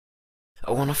I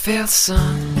wanna feel the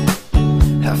sun,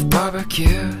 have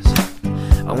barbecues.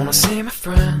 I wanna see my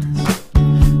friends,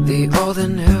 the old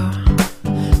and new.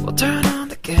 We'll turn on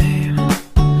the game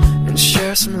and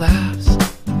share some laughs.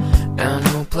 And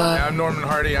we'll play. I'm Norman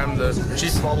Hardie. I'm the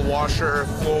chief bottle washer,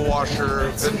 flow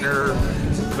washer, vintner,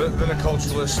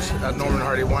 viniculturalist at Norman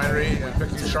Hardie Winery. I'm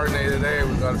picking Chardonnay today.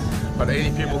 We've got about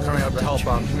 80 people coming out to help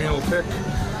on communal pick.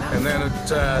 And then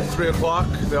at 3 o'clock,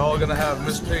 they're all going to have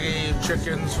Miss Piggy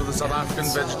chickens for the South African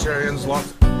vegetarians.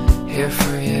 Here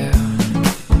for you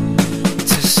to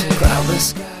see cloudless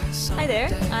skies. Hi there,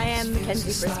 I am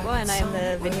Mackenzie Briscoe and I am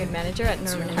the vineyard manager at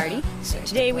Norman Hardie.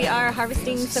 Today we are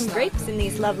harvesting some grapes in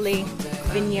these lovely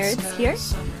vineyards here.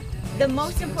 The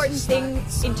most important thing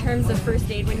in terms of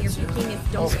first aid when you're picking is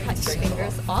don't cut your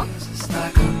fingers off.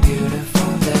 Like a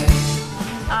beautiful day.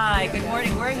 Hi, good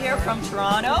morning. We're here from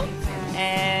Toronto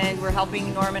and we're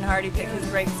helping Norman Hardie pick his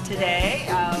grapes today.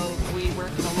 We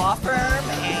work in a law firm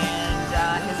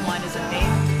and his wine is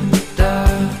amazing. Da,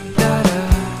 da, da,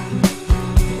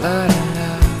 la, da, da.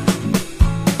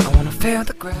 I wanna feel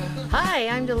the grass. Hi,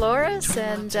 I'm Dolores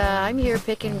and I'm here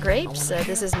picking grapes.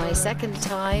 This is my second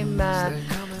time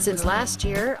since last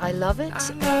year. I love it.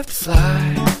 I love to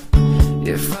fly.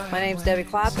 My name's Debbie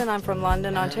Clappin. I'm from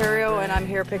London, Ontario, and I'm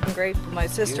here picking grapes with my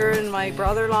sister and my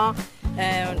brother-in-law,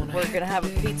 and we're gonna have a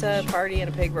pizza party and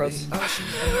a pig roast.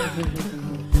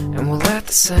 And we'll let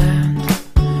the sand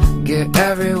get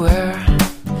everywhere.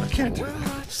 I can't do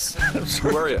that.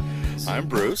 Who are you? I'm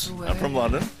Bruce. I'm from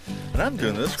London, and I'm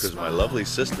doing this because of my lovely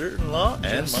sister-in-law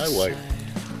and my wife.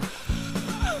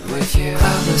 With you,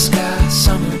 cloudless skies,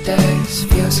 summer days,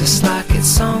 feels just like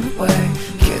it's on the way.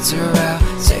 Kids are out,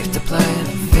 safe to play, and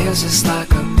it feels just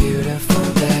like a beautiful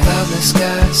day. Cloudless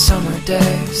skies, summer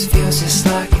days, feels just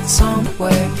like it's on the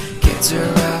way. Kids are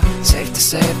out, safe to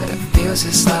say that it feels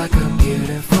just like a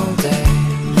beautiful day.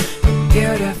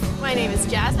 Beautiful. My name is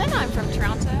Jasmine. I'm from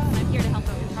Toronto, and I'm here to help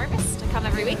out with harvest. I come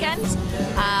every weekend,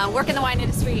 work in the wine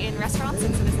industry in restaurants,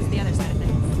 and so this is the other side of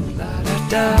things. La da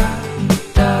da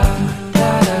da.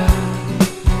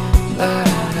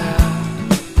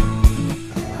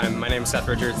 My name is Seth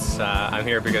Richards. I'm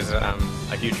here because I'm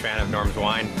a huge fan of Norm's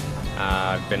wine.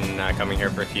 I've been coming here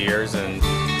for a few years and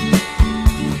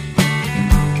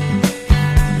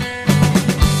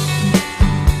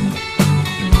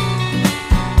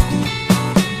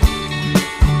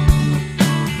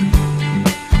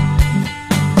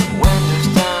Windows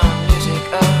down,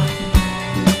 music up.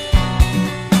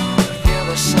 Feel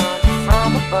the sun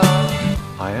from above.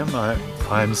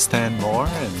 I'm Stan Moore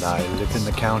and I live in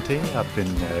the county up in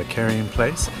Carrion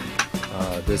Place.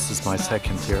 This is my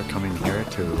second year coming here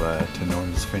to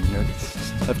Norm's Vineyard.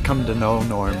 I've come to know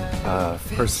Norm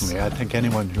personally. I think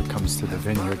anyone who comes to the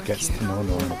vineyard gets to know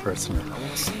Norm personally.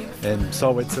 And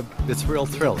so it's a real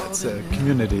thrill. It's a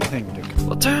community thing.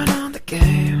 We'll turn on the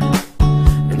game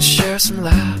and share some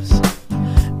laughs.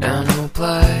 And we'll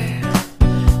play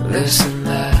this and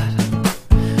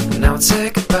that. Now we'll say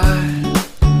goodbye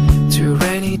to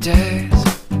rainy days,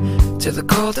 to the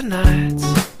colder nights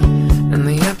and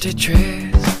the empty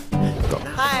trees.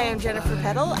 Hi, I'm Jennifer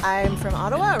Peddle. I'm from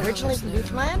Ottawa, originally from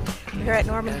Newfoundland. We're here at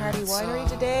Norman Hardie Winery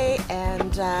today,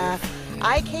 and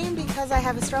I came because I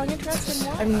have a strong interest in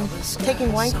wine. I'm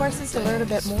taking wine courses to learn a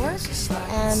bit more,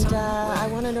 and I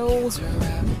want to know,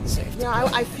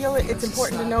 I feel it's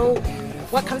important to know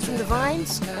what comes from the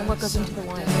vines and what goes into the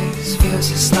wine. Feels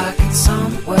just like it's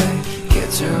on the way.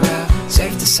 Kids are out,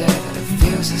 safe to say that it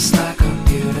feels just like a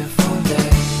beautiful day.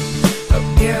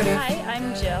 Hi,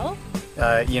 I'm Jill.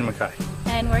 Ian Mackay.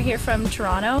 And we're here from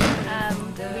Toronto.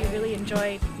 We really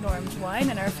enjoy Norm's wine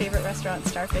and our favorite restaurant,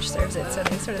 Starfish, serves it, so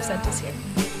they sort of sent us here.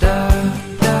 Da,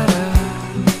 da, da,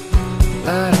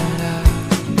 la, da, da.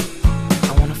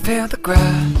 I wanna feel the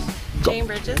grass. Jane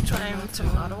Bridges, I'm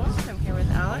from Ottawa. I'm here with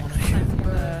Alex. I'm here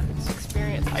to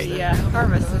experience the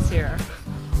harvest this year.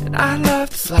 And I love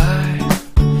to fly.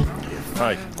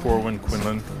 Hi, Corwin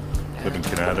Quinlan. Live in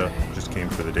Canada. Just came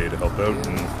for the day to help out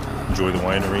and enjoy the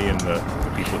winery and the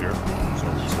people here. So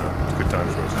it's a good time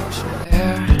for us.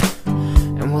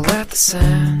 And we'll let the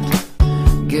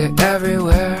sand get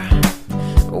everywhere.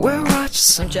 We'll watch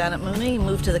some. I'm Janet Mooney,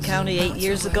 moved to the county 8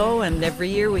 years ago, and every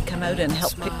year we come out and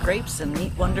help pick grapes and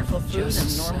eat wonderful food,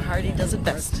 and Norman Hardie does it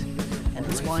best. And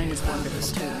his wine is wonderful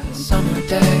too. Summer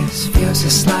days, feels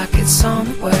just like it's on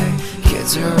the way.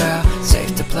 Kids are out,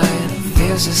 safe to play, and it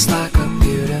feels just like a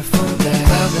beautiful day.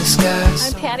 Cloudless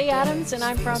skies. I'm Patty Adams, and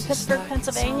I'm from Pittsburgh,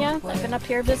 Pennsylvania. I've been up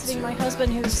here visiting my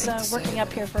husband, who's working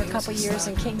up here for a couple years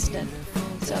in Kingston.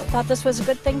 So I thought this was a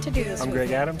good thing to do this I'm week.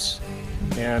 Greg Adams,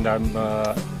 and I'm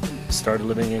Started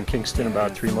living in Kingston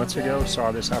about 3 months ago,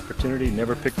 saw this opportunity,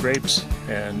 never picked grapes,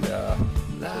 and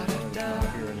wanted to come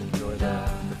out here and enjoy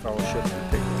the fellowship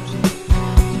and pick grapes.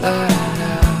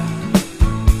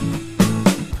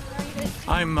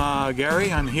 I'm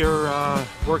Gary. I'm here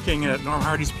working at Norm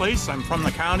Hardie's place. I'm from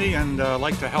the county and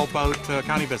like to help out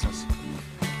county business.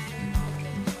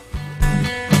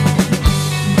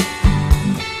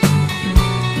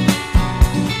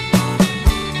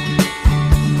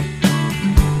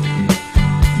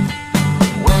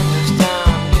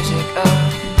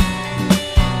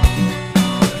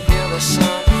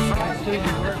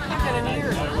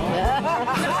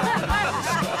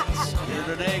 Here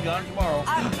today, gone tomorrow.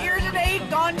 I'm here today,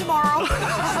 gone tomorrow.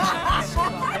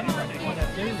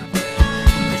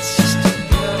 It's just a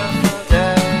beautiful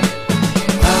day.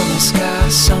 Cloudless sky,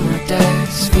 summer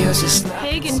days, feels just like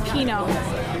Pig and Pinot.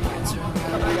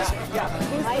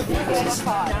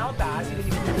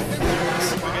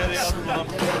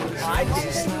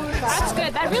 That's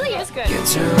good. That really is good.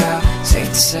 gets her out. Safe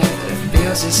to say that it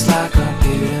feels just like a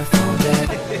beautiful day.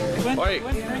 Wait,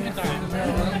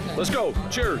 let's go.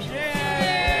 Cheers. Cheers.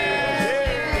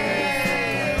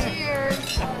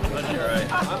 All right.